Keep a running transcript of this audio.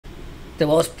The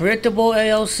most predictable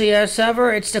ALCS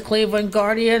ever. It's the Cleveland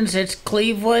Guardians. It's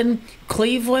Cleveland.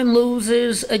 Cleveland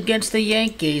loses against the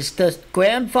Yankees. The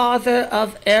grandfather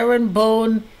of Aaron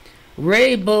Boone,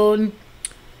 Ray Boone,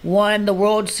 won the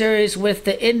World Series with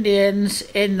the Indians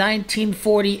in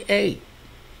 1948.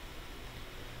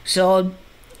 So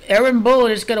Aaron Boone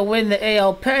is going to win the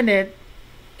AL pennant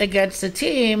against the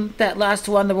team that last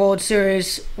won the World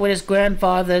Series when his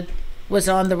grandfather was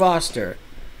on the roster.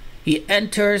 He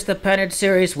enters the pennant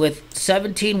series with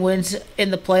 17 wins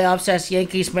in the playoffs as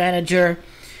Yankees manager.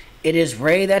 It is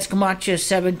Ray that's Camacho's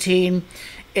 17.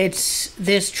 It's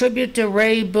this tribute to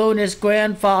Ray Boone, his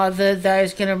grandfather, that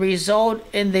is going to result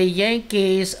in the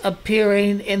Yankees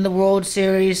appearing in the World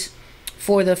Series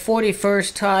for the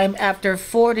 41st time after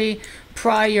 40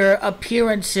 prior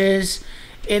appearances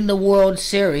in the World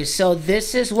Series. So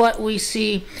this is what we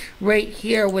see right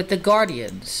here with the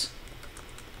Guardians.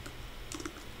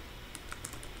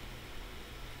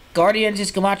 Guardians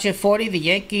is Camacho 40. The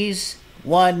Yankees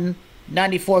won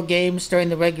 94 games during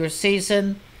the regular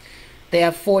season. They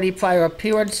have 40 prior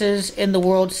appearances in the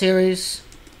World Series.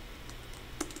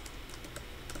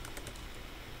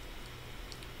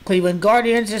 Cleveland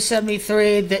Guardians is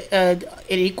 73. It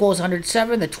equals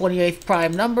 107, the 28th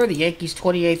prime number. The Yankees'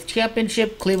 28th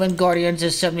championship. Cleveland Guardians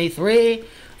is 73.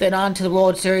 Then on to the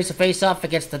World Series to face off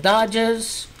against the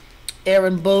Dodgers.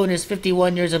 Aaron Boone is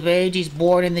 51 years of age. He's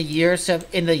born in the year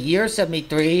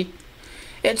 73.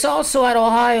 It's also at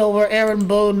Ohio where Aaron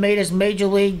Boone made his major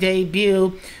league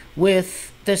debut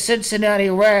with the Cincinnati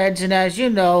Reds. And as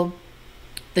you know,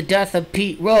 the death of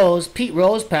Pete Rose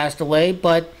passed away,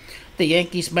 but the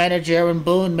Yankees manager Aaron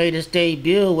Boone made his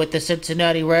debut with the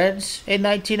Cincinnati Reds in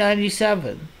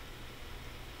 1997.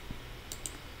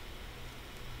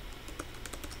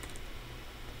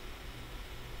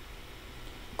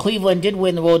 Cleveland did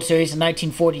win the World Series in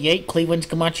 1948. Cleveland's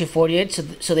Camacho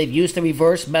 48, so they've used the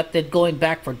reverse method going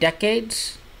back for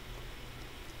decades.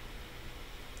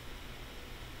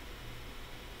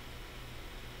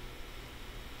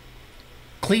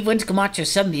 Cleveland's Camacho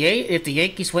 78. If the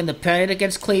Yankees win the pennant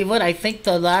against Cleveland, I think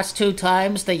the last two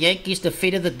times the Yankees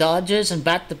defeated the Dodgers in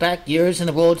back-to-back years in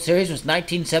the World Series was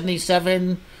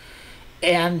 1977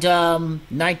 and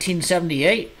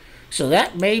 1978. So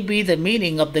that may be the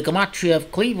meaning of the Gematria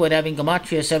of Cleveland having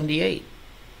Gematria 78.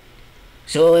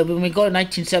 So when we go to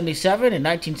 1977 and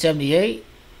 1978,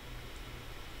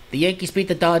 the Yankees beat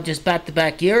the Dodgers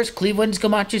back-to-back years. Cleveland's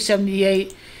Gematria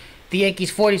 78. The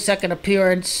Yankees' 42nd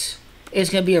appearance is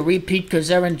going to be a repeat because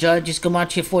Aaron Judge is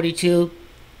Gematria 42.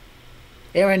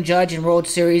 Aaron Judge and World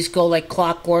Series go like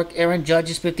clockwork. Aaron Judge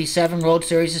is 57. World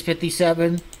Series is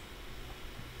 57.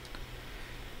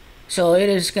 So it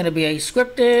is going to be a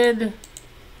scripted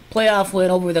playoff win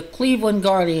over the Cleveland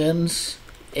Guardians.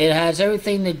 It has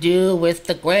everything to do with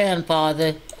the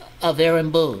grandfather of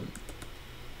Aaron Boone.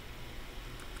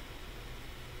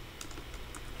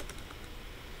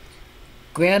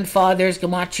 Grandfather's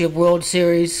Camacho World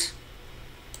Series.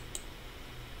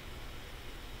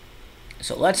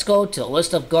 So let's go to the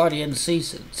list of Guardians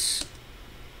seasons.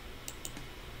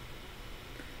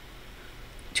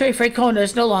 Terry Francona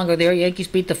is no longer there. Yankees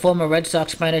beat the former Red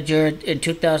Sox manager in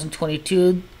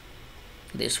 2022.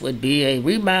 This would be a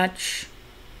rematch.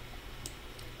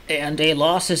 And a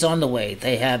loss is on the way.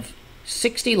 They have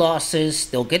 60 losses.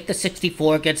 They'll get the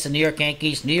 64 against the New York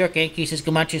Yankees. New York Yankees is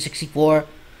Camacho 64.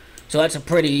 So that's a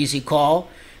pretty easy call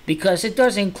because it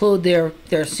does include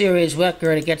their series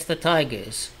record against the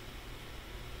Tigers.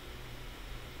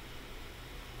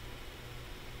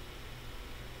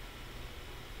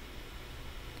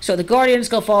 So the Guardians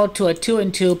go forward to a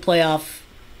 2-2 playoff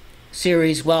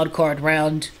series wildcard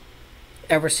round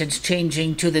ever since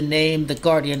changing to the name the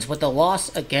Guardians with a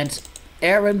loss against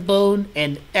Aaron Boone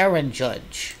and Aaron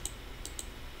Judge.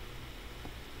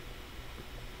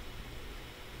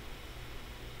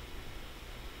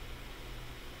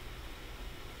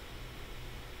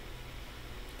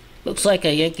 Looks like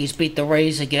the Yankees beat the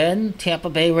Rays again,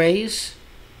 Tampa Bay Rays.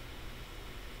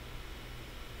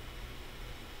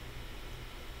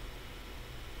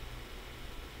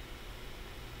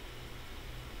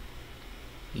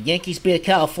 Yankees beat a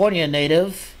California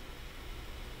native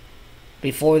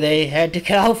before they head to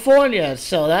California.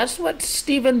 So that's what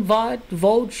Stephen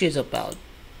Vogt is about.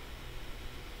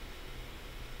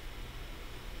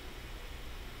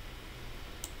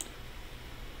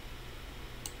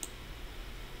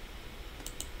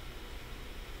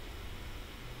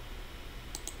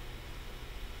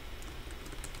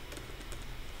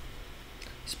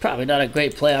 It's probably not a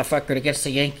great playoff record against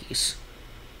the Yankees.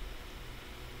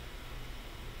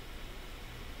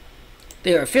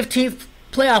 Their 15th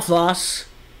playoff loss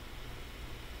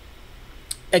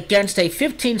against a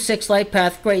 15-6 light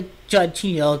path. Great Judge,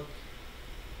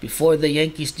 before the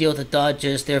Yankees deal with the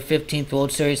Dodgers, their 15th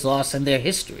World Series loss in their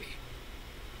history.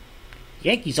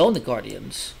 Yankees own the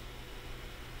Guardians.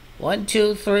 1,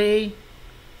 2, 3.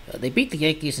 They beat the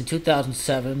Yankees in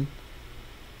 2007.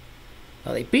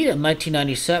 They beat them in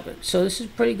 1997. So this is a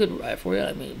pretty good rivalry,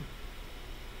 I mean.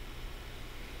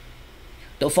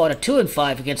 They'll fall to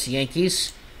 2-5 against the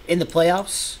Yankees in the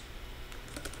playoffs.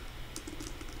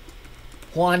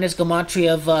 Juan Soto's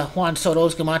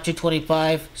Gematria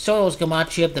 25. Soto's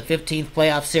Gematria of the 15th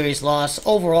playoff series loss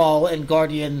overall in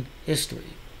Guardian history.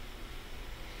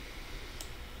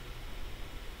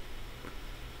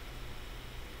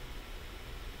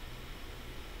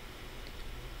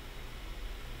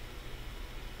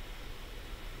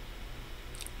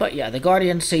 But yeah, the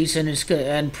Guardian season is going to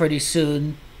end pretty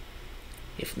soon.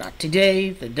 If not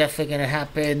today, they're definitely going to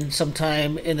happen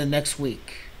sometime in the next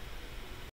week.